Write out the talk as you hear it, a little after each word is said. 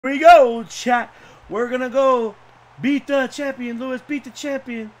Here we go, chat. We're gonna go beat the champion, Lewis. Beat the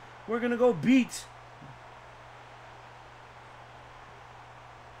champion. We're gonna go beat.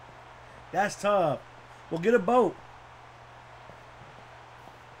 That's tough. Well, get a boat.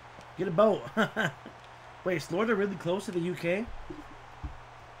 Get a boat. Wait, is Florida really close to the UK?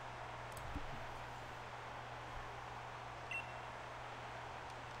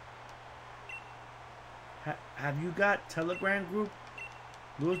 Have you got Telegram group?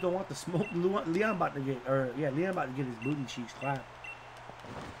 Lewis don't want the smoke. Leon about to get, Leon about to get his booty cheeks clapped.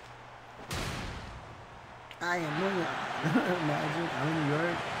 I am New York. Imagine, I'm in New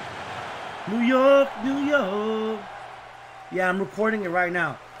York. New York, New York. Yeah, I'm recording it right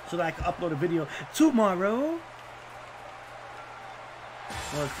now so that I can upload a video tomorrow.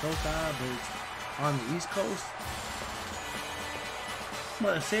 North Coast, but on the East Coast. I'm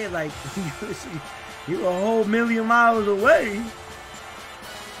gonna say it like you're a whole million miles away.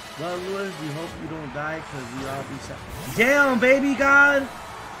 Well, Lewis, we hope you don't die because we all be sad. Damn, baby God.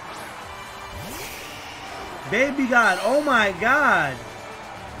 Baby God. Oh my God.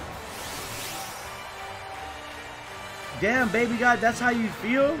 Damn, baby God, that's how you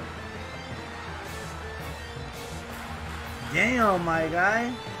feel? Damn, my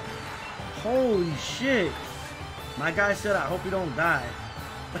guy. Holy shit. My guy said, I hope you don't die.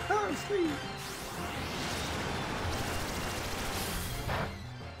 Honestly.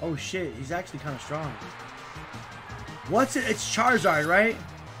 Oh shit, he's actually kind of strong. What's it? It's Charizard, right?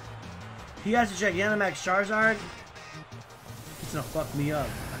 He has a Gigantamax Charizard. It's gonna fuck me up.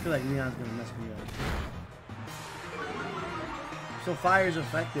 I feel like Leon's gonna mess me up. So fire's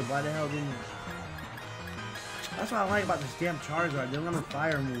effective. Why the hell didn't he? That's what I like about this damn Charizard. They don't have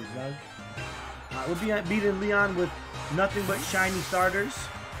fire moves, dog. We'll be beating Leon with nothing but shiny starters.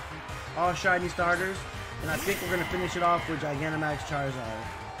 All shiny starters. And I think we're gonna finish it off with Gigantamax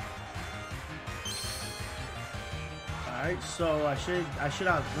Charizard. Alright, so I should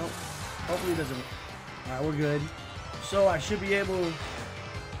have, nope, hopefully it doesn't, alright, we're good. So I should be able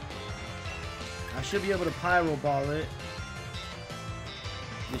to pyro ball it.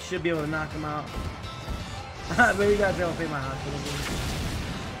 It should be able to knock him out. But you gotta pay my hospital bill.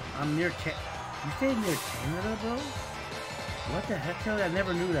 I'm near you stayed near Canada, bro? What the heck, Kelly? I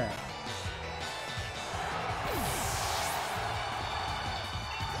never knew that.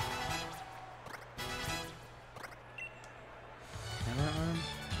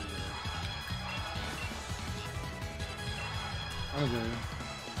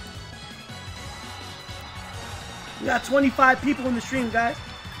 We got 25 people in the stream, guys.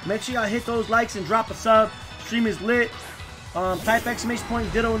 Make sure y'all hit those likes and drop a sub. Stream is lit. Type exclamation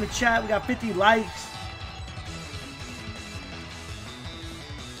point ditto in the chat. We got 50 likes.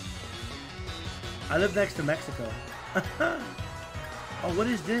 I live next to Mexico. Oh, what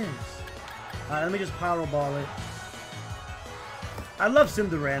is this? Alright, let me just power ball it. I love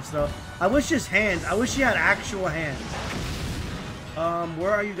Cinderance though. I wish his hands. I wish he had actual hands.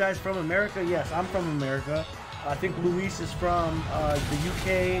 Where are you guys from? America? Yes, I'm from America. I think Luis is from the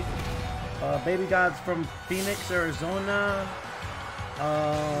UK. Baby God's from Phoenix, Arizona.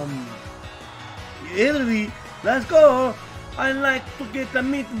 Italy. Let's go. I like to get a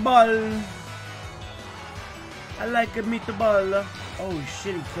meatball. I like a meatball. Oh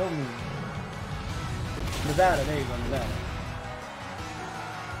shit, he killed me. Nevada, there you go, Nevada.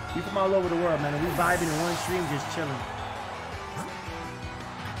 We from all over the world, man, and we vibing in one stream, just chilling.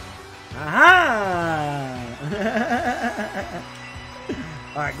 Aha!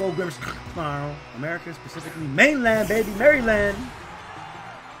 Alright, go Grimmsnarl. America, specifically mainland, baby, Maryland.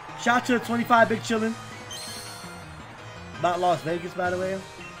 Shout out to the 25 big chillin'. About Las Vegas, by the way.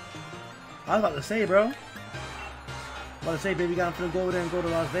 I was about to say, bro. About to say, baby, I'm finna go over there and go to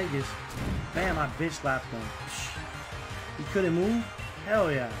Las Vegas. Bam, I bitch slapped him. He couldn't move?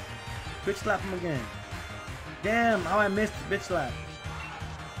 Hell yeah. Bitch slap him again. Damn, how I missed the bitch slap.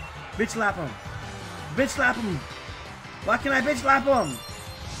 Bitch slap him. Bitch slap him. Why can't I bitch slap him?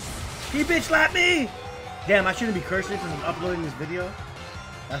 He bitch slapped me. Damn, I shouldn't be cursing because I'm uploading this video.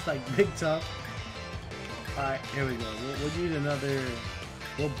 That's like big tough. Alright, here we go. We'll use another.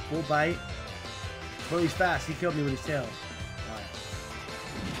 We'll bite. But he's fast. He killed me with his tail. Alright.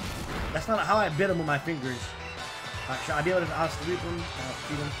 That's not how I bit him with my fingers. Alright, should I be able to outsleep him?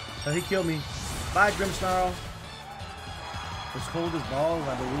 Outspeed him. So he killed me. Bye, Grimmsnarl. It's cold as balls,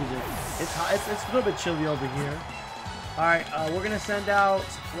 I believe it. It's hot. It's a little bit chilly over here. Alright, we're gonna send out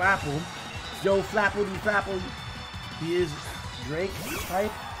Flapple. Yo, Flapple, Flapple. He is Drake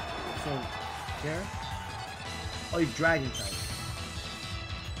type. So, care? Oh, he's Dragon type.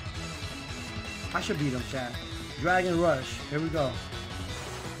 I should beat him, chat. Dragon Rush. Here we go.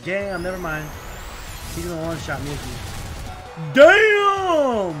 Damn, never mind. He's gonna one-shot me.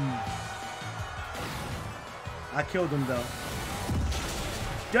 Damn! I killed him though.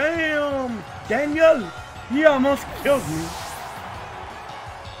 Damn! Daniel! He almost killed me.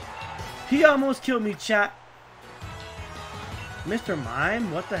 He almost killed me, chat. Mr.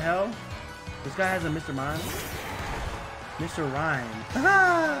 Mime? What the hell? This guy has a Mr. Mime? Mr.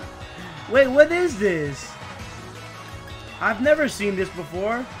 Rhyme. Wait, what is this? I've never seen this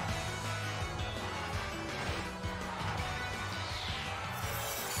before.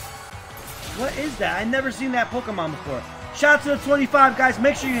 What is that? I've never seen that Pokemon before. Shout out to the 25 guys.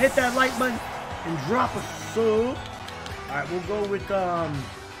 Make sure you hit that like button and drop a sub. Alright, we'll go with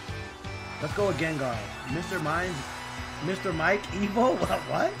let's go with Gengar. Mr. Mime. Mr. Mike Evo?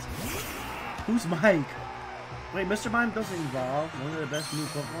 What? Who's Mike? Wait, Mr. Mime doesn't evolve. One of the best new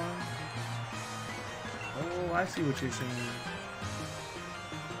Pokemon? Oh, I see what you're saying.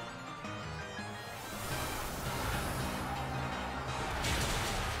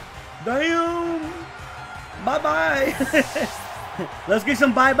 Damn! Bye-bye! Let's get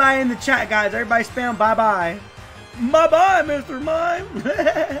some bye-bye in the chat, guys. Everybody spam bye-bye. Bye-bye, Mr. Mime!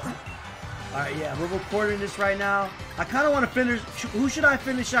 Alright, yeah, we're recording this right now. I kind of want to finish. Who should I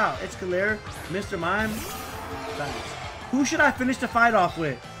finish out? It's Kalair, Mr. Mime. Thanks. Who should I finish the fight off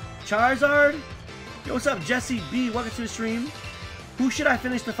with? Charizard? Yo, what's up, Jesse B? Welcome to the stream. Who should I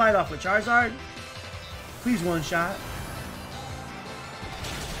finish the fight off with? Charizard? Please one shot.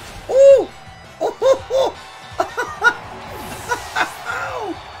 Ooh! Oh!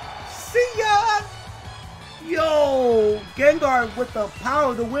 See ya! Yo! Gengar with the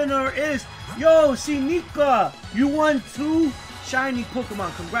power. The winner is... Yo, Sinika! You won 2 shiny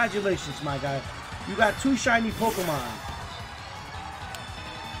Pokemon. Congratulations, my guy. You got 2 shiny Pokemon.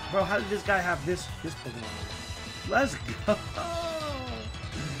 Bro, how did this guy have this Pokemon? Let's go.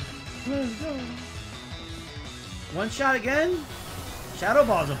 Let's go. One shot again? Shadow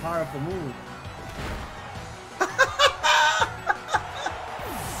Ball is a powerful move.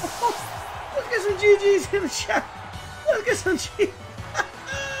 Let's get some GGs in the chat. Let's get some GGs.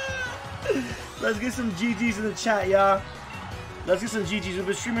 Let's get some GGs in the chat, y'all. Let's get some GGs. We've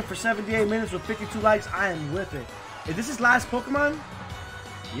been streaming for 78 minutes with 52 likes. I am with it. Is this his last Pokemon?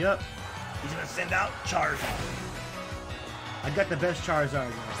 Yep. He's gonna send out Charizard. I got the best Charizard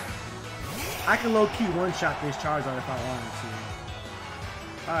now. I can low-key one-shot this Charizard if I wanted to.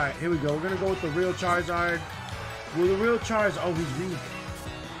 Alright, here we go. We're gonna go with the real Charizard. Well, the real Charizard... Oh, he's weak.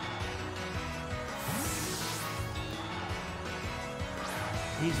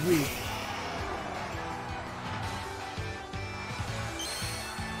 He's weak.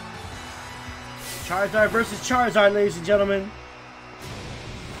 Charizard versus Charizard, ladies and gentlemen.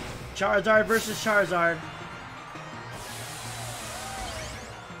 Charizard versus Charizard.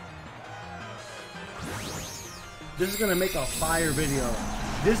 This is gonna make a fire video.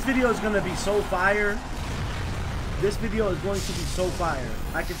 This video is gonna be so fire. This video is going to be so fire.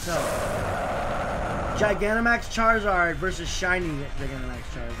 I can tell. Gigantamax Charizard versus shiny Gigantamax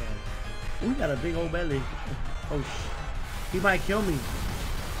Charizard. Ooh, we got a big old belly. Oh, he might kill me.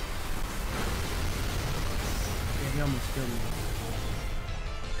 Yeah, he almost killed me.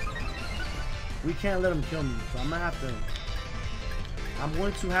 We can't let him kill me, so I'm gonna have to. I'm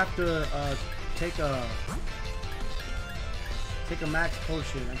going to have to take a max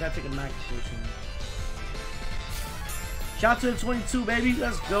potion. I gotta take a max potion. Shout out to the 22, baby.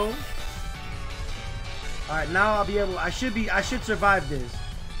 Let's go. All right, now I'll be able. I should survive this.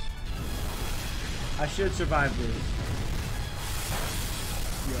 I should survive this.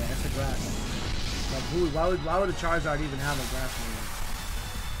 Yeah, that's a grass. Like, why would a Charizard even have a grass move?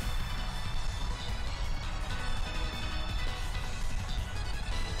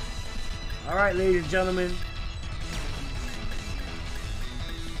 All right, ladies and gentlemen.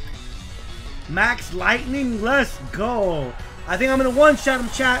 Max Lightning, let's go. I think I'm gonna one-shot him,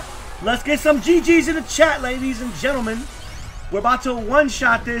 chat. Let's get some GGs in the chat, ladies and gentlemen. We're about to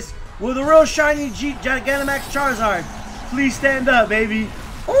one-shot this with a real shiny Gigantamax Charizard. Please stand up, baby.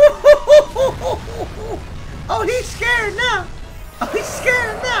 Oh, he's scared now. Oh, he's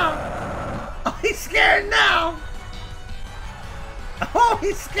scared now. Oh, he's scared now. Oh,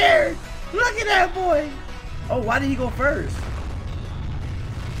 he's scared. Look at that boy. Oh, why did he go first?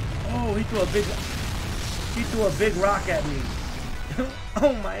 Oh, he threw a big rock at me.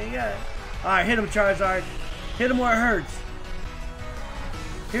 Oh my god. Alright, hit him, Charizard. Hit him where it hurts.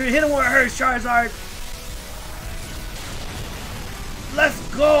 Here, hit him where it hurts, Charizard.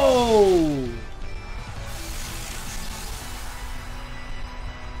 Let's go.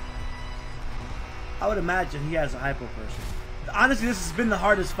 I would imagine he has a hypo person. Honestly, this has been the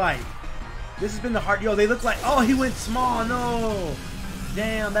hardest fight. This has been the hard. Yo, they look like. Oh, he went small. No.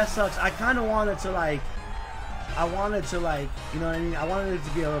 Damn, that sucks. I kind of wanted to like. I wanted to like. You know what I mean? I wanted it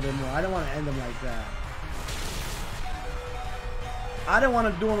to be a little bit more. I didn't want to end him like that. I didn't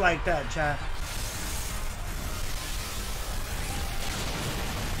want to do him like that, chat.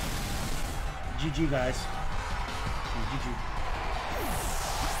 GG, guys. GG.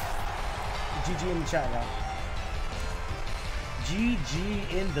 GG in the chat, y'all.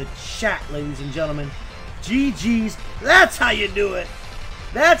 GG in the chat, ladies and gentlemen. GG's. That's how you do it.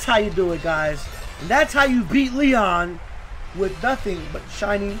 That's how you do it, guys. And that's how you beat Leon with nothing but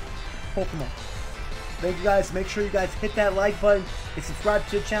shiny Pokemon. Thank you, guys. Make sure you guys hit that like button and subscribe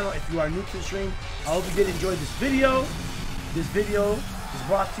to the channel if you are new to the stream. I hope you did enjoy this video. This video is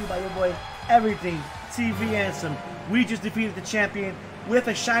brought to you by your boy EVEYTHINGTVANDSOME. We just defeated the champion with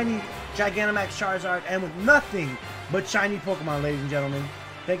a shiny Gigantamax Charizard and with nothing but shiny Pokemon, ladies and gentlemen.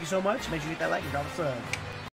 Thank you so much. Make sure you hit that like and drop a sub.